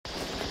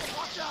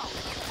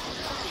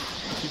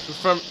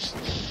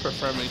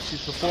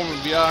She's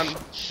performing beyond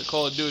the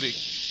Call of Duty.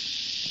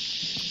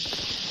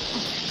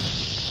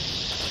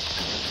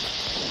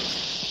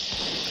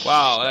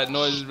 Wow, that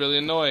noise is really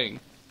annoying.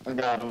 I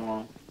got him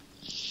on.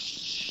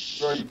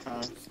 Story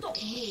time.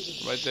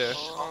 Right there.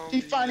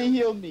 He finally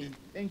healed me.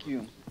 Thank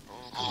you.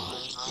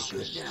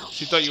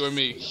 She thought you were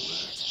me.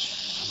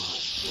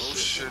 Oh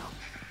shit.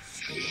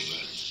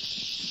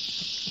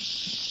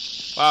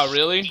 Wow,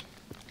 really?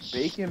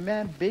 Bacon,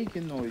 man,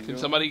 bacon noise. Can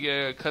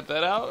somebody cut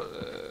that out?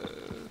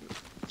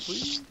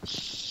 Please?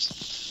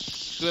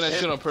 Doing that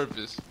shit on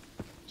purpose.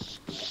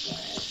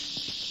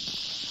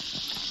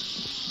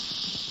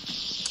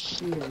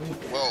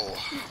 Well,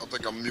 I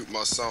think I'll mute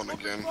my sound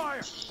again.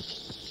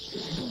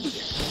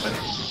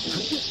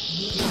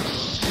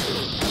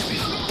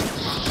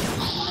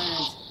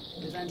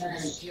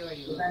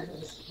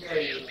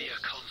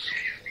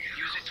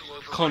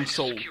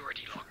 Console.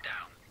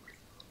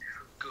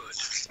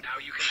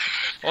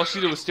 All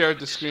she did was stare at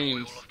the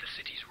screens.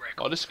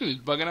 Oh, this screen is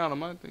bugging out on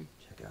my thing.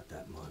 Check out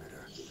that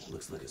monitor.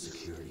 Looks like a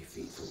security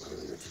feed from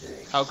earlier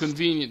today. How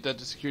convenient that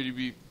the security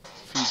feed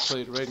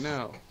played right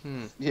now.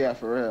 Yeah,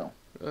 for real.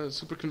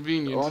 Super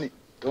convenient.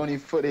 The only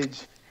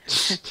footage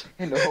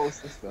in the whole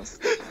system.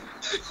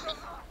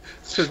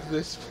 Just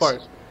this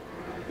part.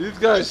 These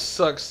guys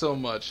suck so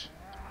much.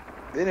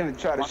 They didn't even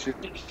try to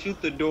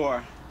shoot the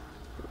door.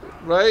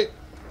 Right?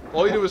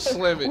 All you do is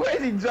slam it. Where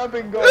is he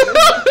jumping going? He's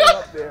jumping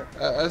up there.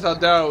 That's how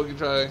down we can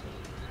try.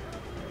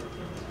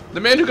 The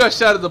man who got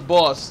shot at the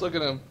boss, look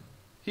at him.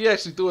 He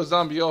actually threw a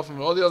zombie off him.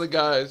 All the other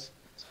guys.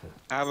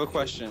 I have a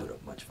question.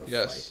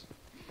 Yes.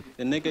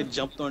 The nigga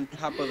jumped on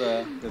top of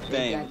the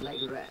thing.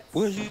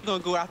 Where's he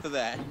gonna go after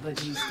that?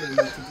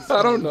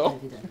 I don't know.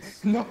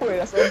 No way,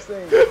 that's what I'm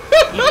saying.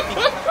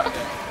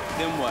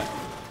 Then what?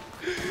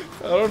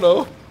 I don't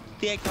know.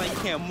 He acting like you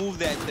can't move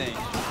that thing.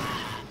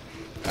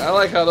 I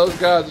like how those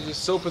guys are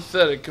just so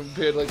pathetic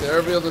compared to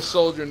every other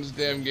soldier in this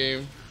damn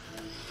game.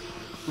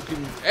 Who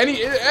can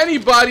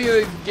anybody in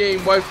the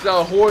game wipes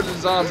out hordes of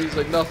zombies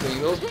like nothing.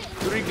 Those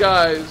 3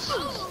 guys,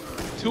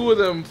 2 of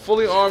them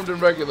fully armed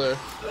and regular,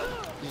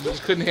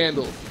 just couldn't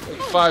handle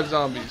like 5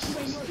 zombies.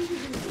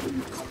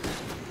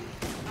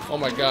 Oh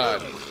my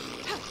god.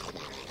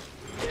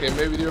 Okay,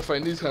 maybe they're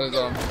fighting these kind of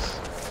zombies.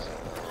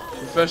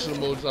 Professional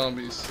mode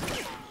zombies.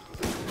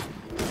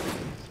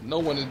 No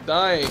one is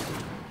dying.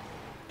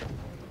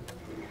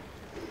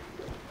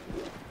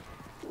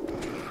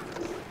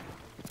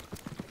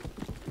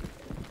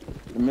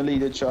 The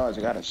milliliter charge,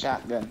 I got a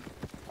shotgun.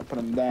 I put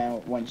him down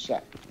with 1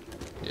 shot.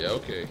 Yeah,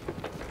 okay.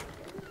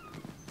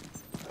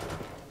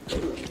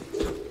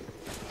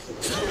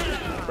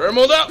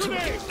 Thermaled up!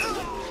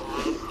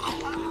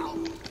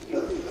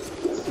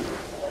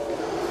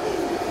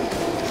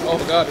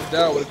 Oh god, it's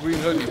down with a green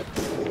hoodie.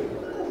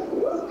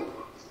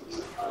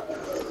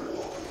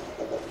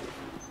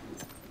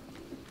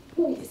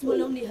 This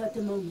will only hurt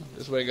a moment.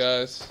 This way,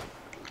 guys.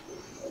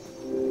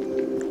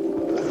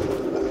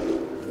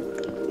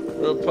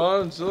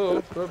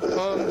 Rapunzel,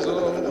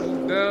 Rapunzel,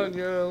 look down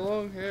your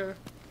long hair.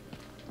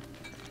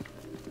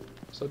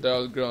 So that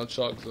was Ground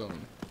Chalk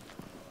Zone.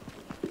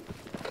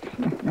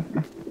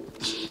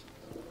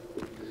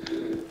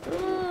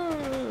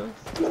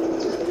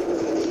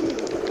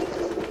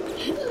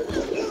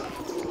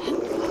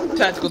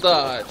 Tactical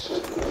dodge.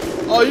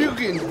 Oh, you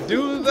can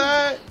do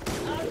that?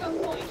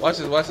 Watch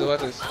this, watch this,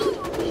 watch this.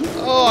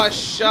 Oh, I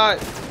shot.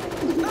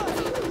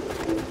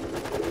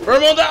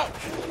 Thermaled out.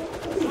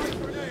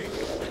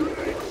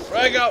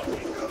 Frag out.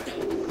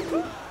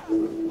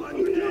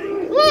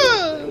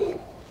 Woo!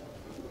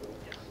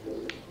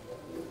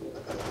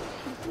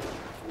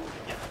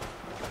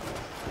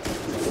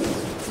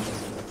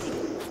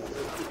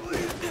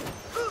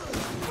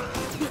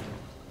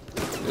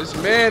 This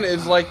man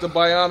is like the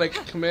bionic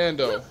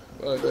commando.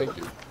 Oh, thank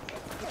you.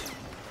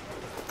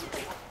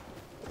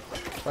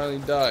 Finally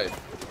died.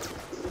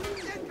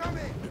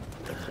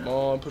 Come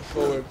on, put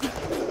forward.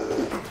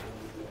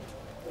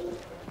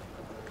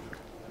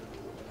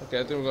 Okay,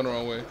 I think we're going the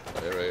wrong way.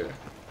 Yeah, right here.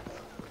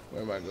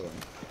 Where am I going?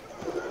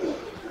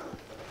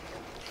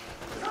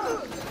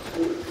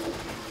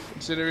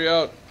 Incendiary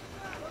out.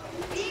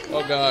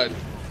 Oh god.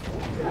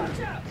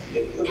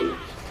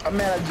 I'm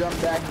mad I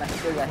jumped back and I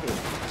still got hit.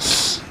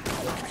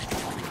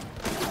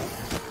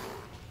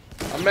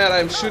 I'm mad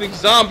I'm shooting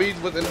zombies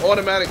with an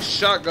automatic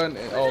shotgun.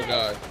 And, oh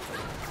god.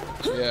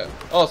 Yeah.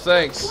 Oh,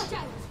 thanks.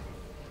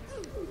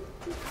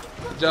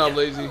 Good job,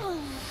 Lazy.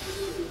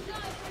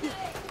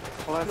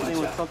 All I've seen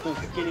was something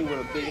skinny with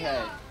a big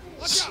head.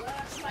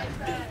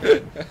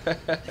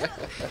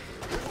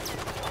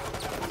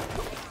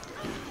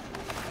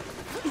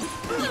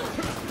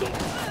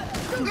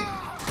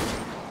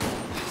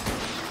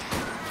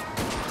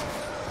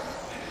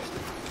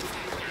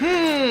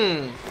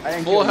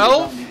 Full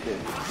health?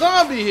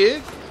 Zombie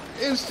hit?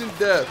 Instant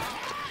death.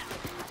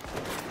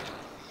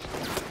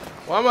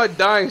 Why am I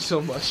dying so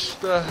much?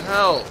 The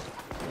hell?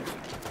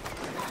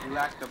 You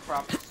lack the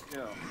proper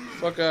skill.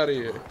 Fuck out of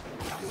here.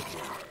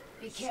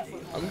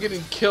 I'm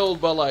getting killed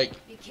by like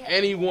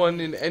anyone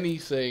and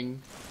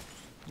anything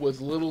with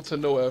little to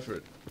no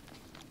effort.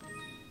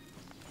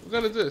 What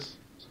gun is this?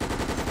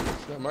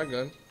 It's not my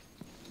gun.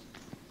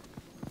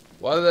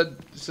 Why did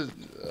that? This is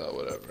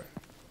whatever.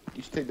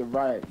 You should take the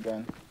riot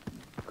gun.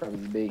 Cover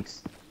his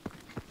base.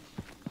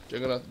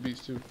 Jugging out the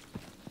beast too.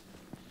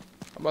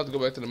 I'm about to go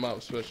back to the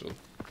mob special.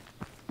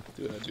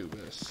 Do what I do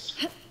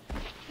best.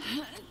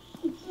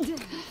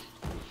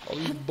 All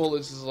these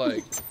bullets is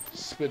like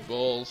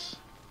spitballs.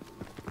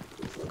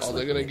 Oh,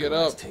 they're gonna get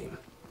up.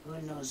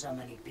 Who knows how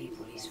many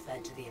people he's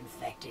fed to the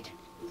infected?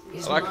 I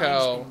like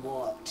how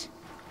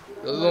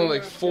there's only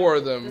like 4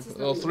 of them,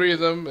 well 3 of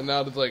them, and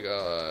now there's like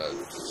a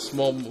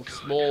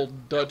small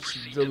Dutch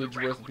village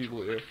worth of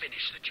people here.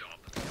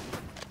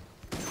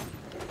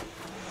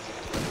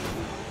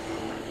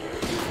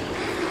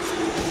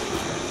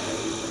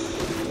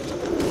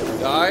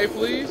 Die,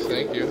 please.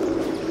 Thank you.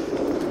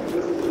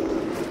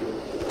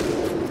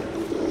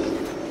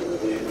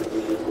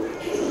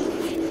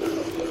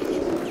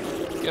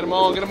 Get them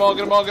all, get them all,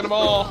 get them all, get them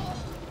all.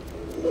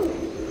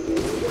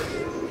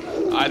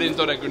 I didn't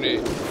throw that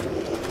grenade.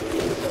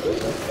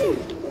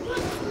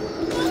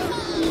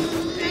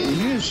 Did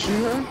you just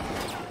shoot her?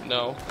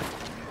 No.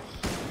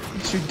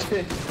 You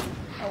did.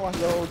 I watched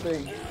the whole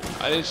thing.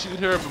 I didn't shoot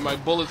her, but my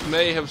bullets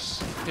may have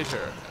hit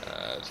her.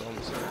 That's all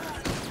I'm saying.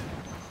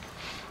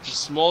 There's a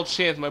small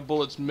chance my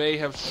bullets may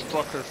have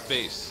struck her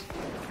face.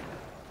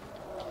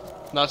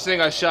 Not saying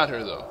I shot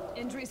her, though.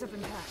 Injuries have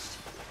been patched.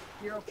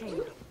 You're okay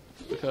now.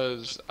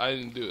 Because I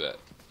didn't do that.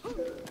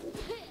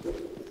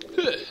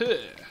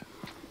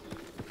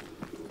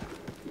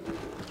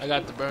 I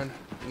got the burner.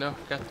 You know,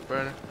 got the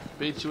burner.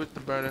 Beat you with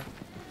the burner.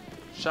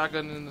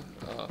 Shotgun in the...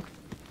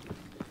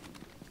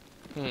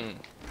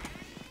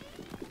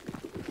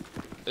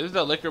 Is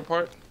that liquor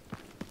part?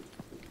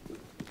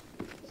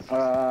 It's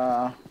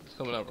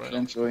coming up right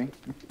eventually.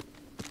 now.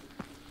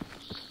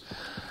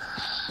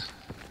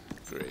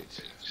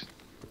 Great.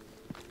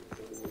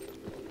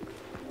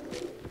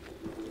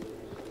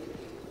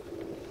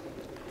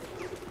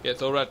 Yeah,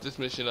 so I'll wrap this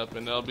mission up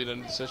and that'll be the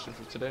end of the session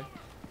for today.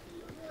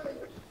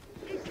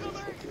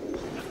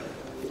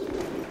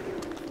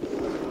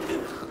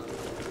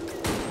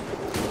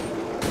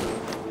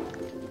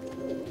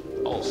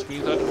 Oh,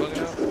 screens out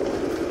bugging out.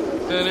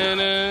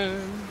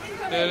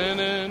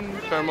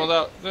 Thermal's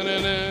out.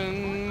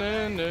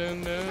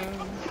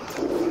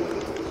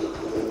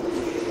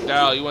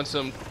 Dal, you want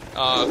some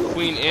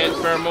Queen Ant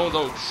pheromones?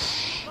 Oh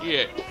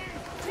shit.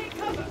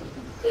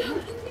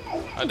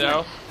 Hi,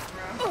 Dal.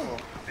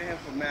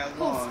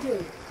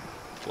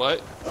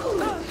 What?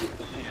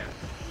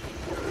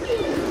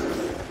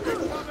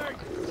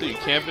 So you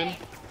camping?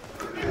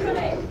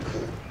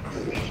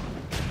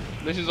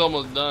 Mission's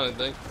almost done, I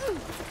think.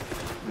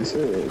 This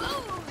is.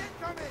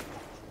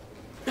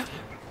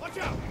 Watch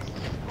out!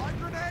 Fire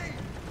grenade!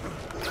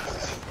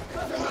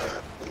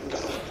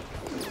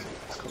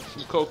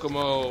 From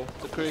Kokomo,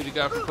 the crazy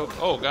guy from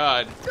Kokomo. Oh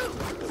god.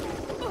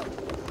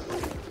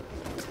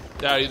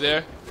 Dad, are you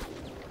there?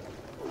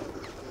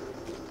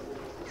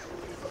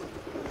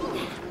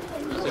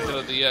 Thinking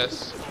of the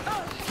yes.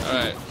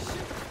 Alright.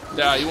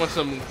 Dad, you want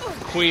some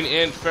Queen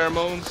Ant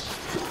pheromones?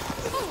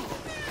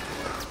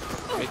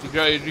 Make the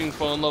girl of your dreams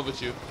fall in love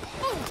with you.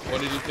 What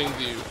did he think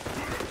to you?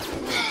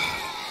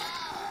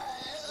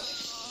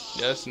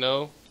 Yes,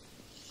 no?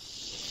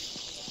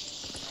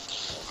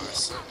 I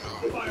said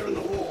no. Fire in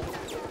the wall!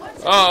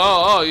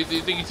 Oh, you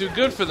think you're too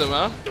good for them,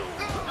 huh?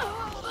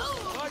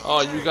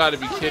 Oh, you gotta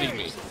be kidding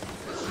me.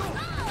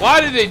 Why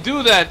did they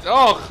do that?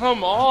 Oh,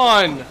 come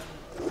on!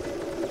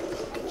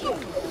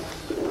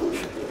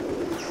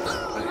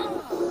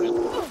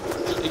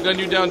 They gunned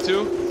you down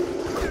too?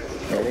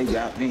 Yeah, they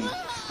got me.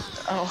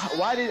 Oh,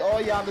 why did all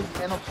y'all just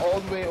end up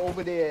all the way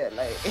over there?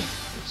 Like,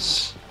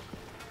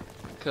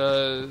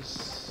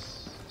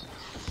 because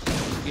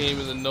the game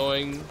is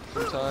annoying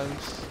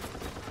sometimes.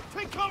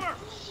 Take cover!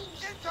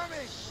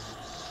 Incoming!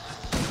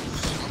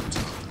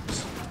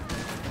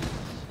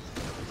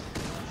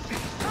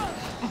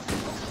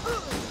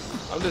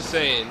 I'm just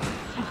saying,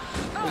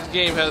 this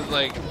game has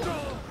like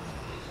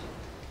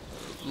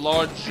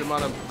large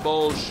amount of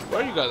bullshit.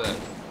 Where you got that?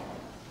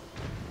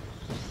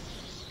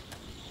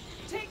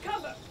 Take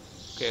cover.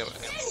 Okay,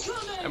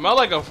 am I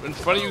like in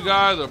front of you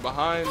guys or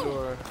behind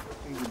or? I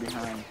think you're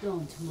behind.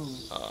 Don't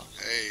move.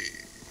 Hey.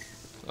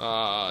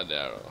 Ah,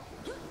 Daryl.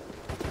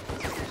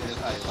 That's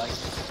how you like it.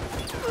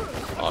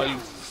 Oh, you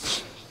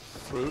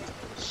fruit.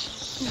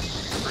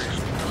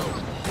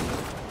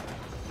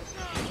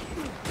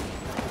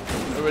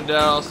 Remember,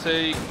 Daryl,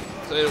 say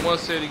it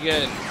once, say it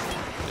again.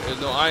 There is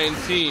no iron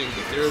team,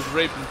 but there is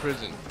rape in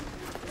prison.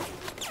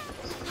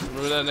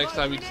 Remember that next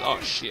time you just, oh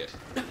shit.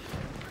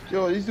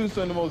 Yo, these dudes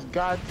are the most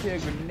god-tier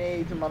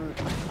grenades in my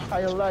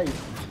entire life.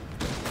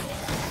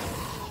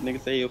 Nigga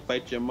say he'll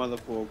fight your mother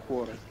for a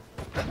quarter.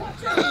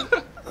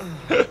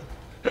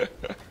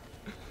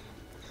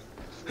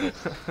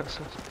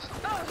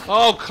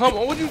 Oh, come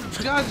on. Would you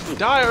guys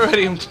die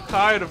already? I'm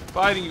tired of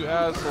fighting you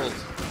assholes.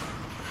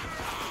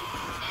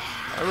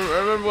 I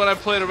remember when I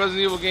played a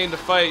Resident Evil game to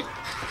fight.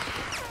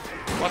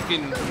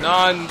 Fucking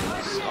non.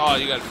 Oh,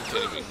 you gotta be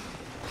kidding me.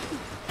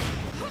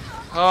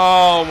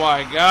 Oh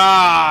my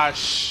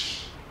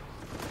gosh.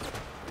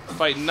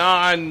 Fight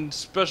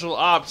non-special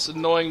ops,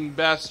 annoying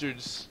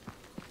bastards.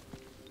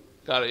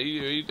 Got it.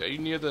 Are you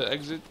near the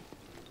exit?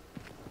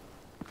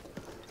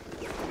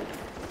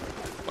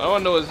 What I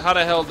want to know is how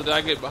the hell did I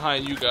get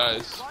behind you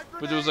guys?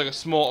 But there was like a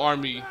small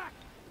army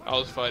I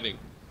was fighting.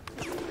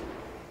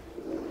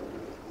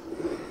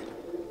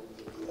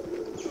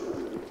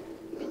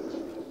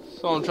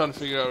 That's all I'm trying to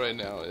figure out right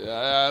now.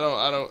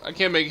 I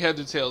can't make heads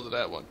or tails of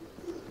that one.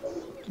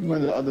 You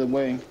went the other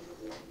way.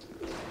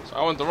 So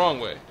I went the wrong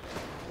way.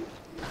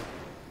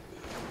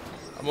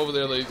 I'm over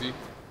there, lazy.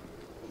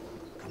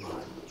 Come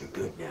on, you're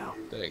good now.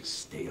 Thanks.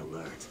 Stay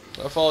alert.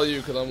 I'll follow you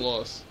because I'm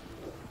lost.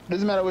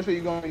 Doesn't matter which way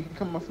you're going, you can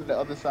come up from the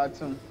other side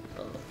too.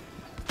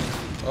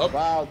 Up.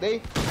 Wow,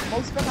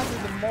 most spec ops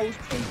is the most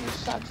taking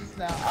shots just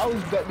now. I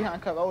was ducked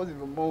behind cover, I wasn't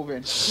even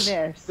moving.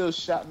 Man, still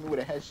shot me with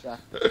a headshot.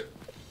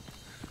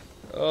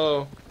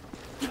 Oh.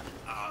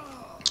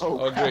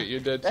 Oh, great, you're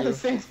dead That's too. the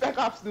same spec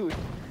ops dude.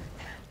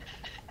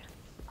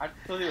 I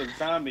thought it was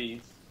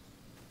zombies.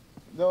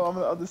 No, I'm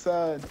on the other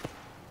side.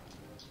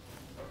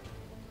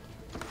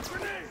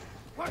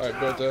 Alright,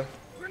 Bertha.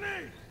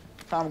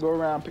 Tom, go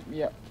around, pick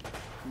me up.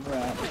 Come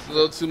around. It's a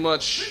little too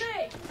much.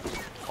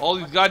 All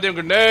these goddamn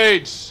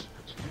grenades!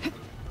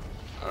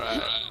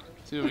 Alright,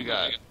 see what we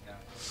got.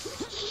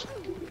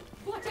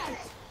 Watch out!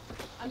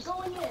 I'm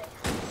going in.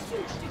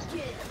 Shoot the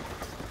kid.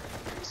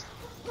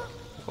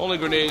 Only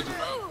grenades.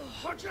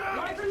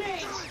 My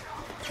grenade.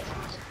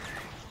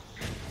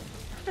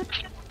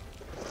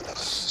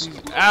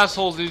 These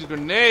assholes, these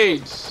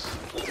grenades.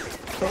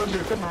 Told you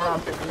to come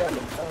around, pick me up.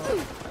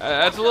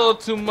 That's a little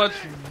too much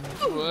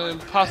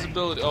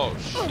possibility. Oh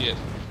shit.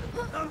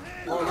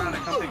 Go around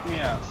and come pick me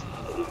up.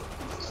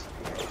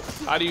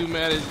 How do you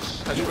manage?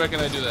 How do you reckon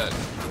I do that?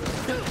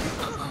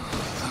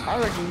 I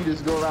reckon you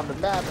just go around the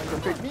map and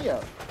come pick me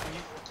up.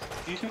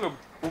 Do you see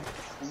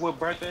where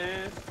Bertha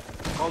is?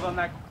 Go down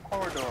that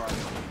corridor.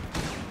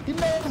 He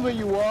knows where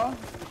you are.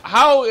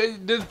 How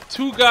there's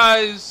two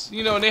guys,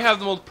 you know, and they have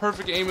the most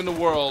perfect aim in the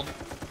world.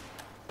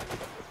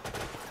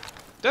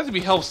 There has to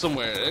be health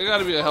somewhere. There got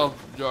to be a health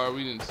jar.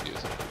 We didn't see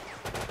it.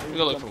 We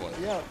go look for one.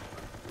 Yeah.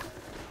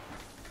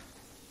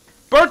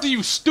 Bertha,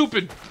 you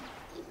stupid!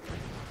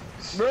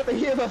 Bertha,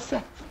 heal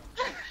herself.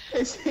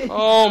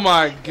 Oh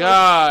my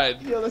god.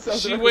 Heal herself.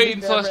 She wait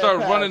until I start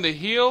running to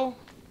heal?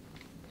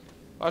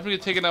 I was gonna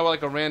get taken out by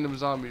like a random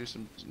zombie or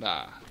some.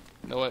 Nah.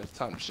 You know what? It's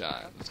time to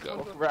shine. Let's go.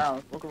 Walk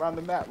around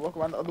the map. Walk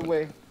around the other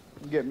way.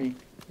 And get me.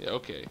 Yeah,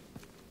 okay.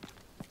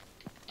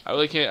 I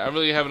really can't. I'm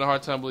really having a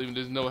hard time believing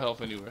there's no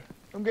health anywhere.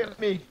 Come get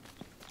me.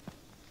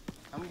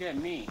 Come get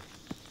me.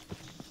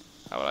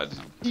 How would I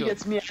just He kill?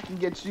 gets me, I can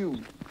get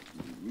you.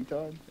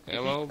 Retard.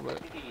 Ammo,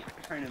 but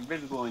Turn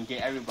invisible and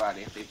get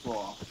everybody if they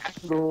fall. I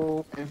can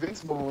go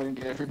invincible and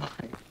get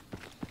everybody.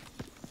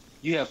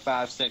 You have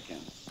 5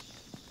 seconds.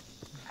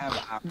 Have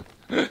an hour.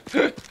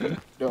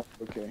 No,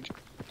 okay.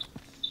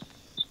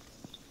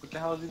 What the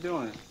hell is he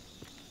doing?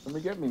 Let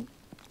me get me.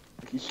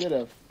 Like he should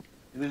have.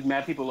 There's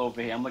mad people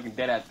over here. I'm looking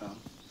dead at them.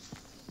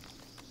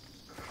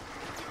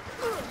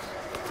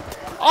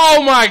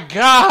 oh my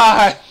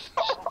god!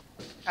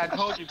 I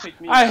told you pick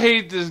me I up.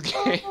 hate this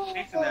game.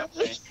 Facing that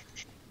way.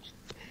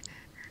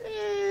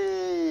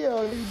 Hey,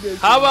 yo, he did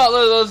How about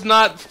let's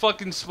not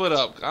fucking split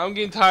up? I'm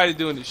getting tired of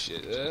doing this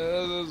shit.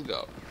 Let's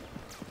go.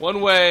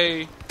 One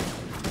way.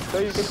 So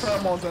you can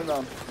pheromones on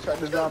them. Try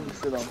the zombies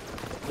to them.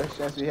 Best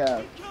chance we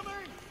have.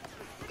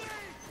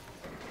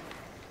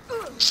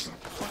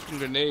 Fucking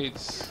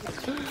grenades.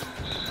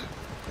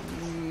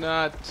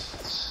 Not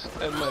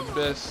at my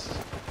best.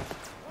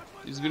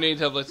 These grenades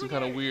have like some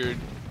kind of weird.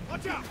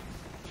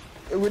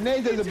 A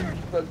grenade does an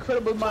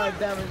incredible amount of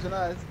damage on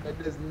us,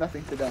 but does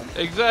nothing to them.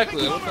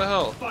 Exactly. What the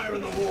hell? Fire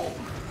in the wall.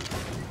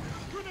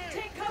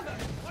 Take cover.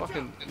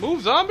 Fucking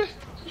move, zombie.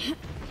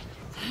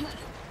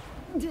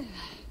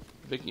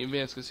 Viking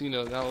Advanced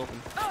Casino now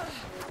open.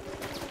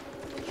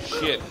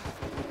 Shit.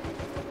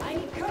 I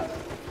need cover.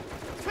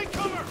 Take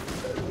cover.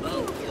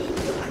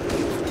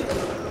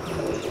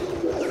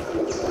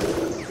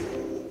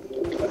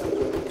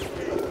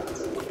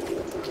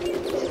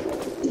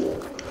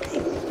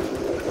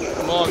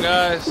 Come on,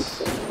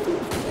 guys.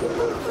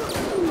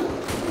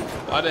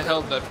 Why the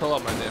hell did I pull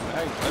out my damn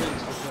mag? I didn't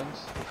switch guns.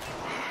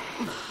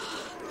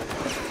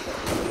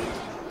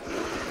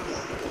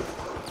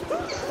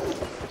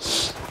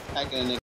 Back in the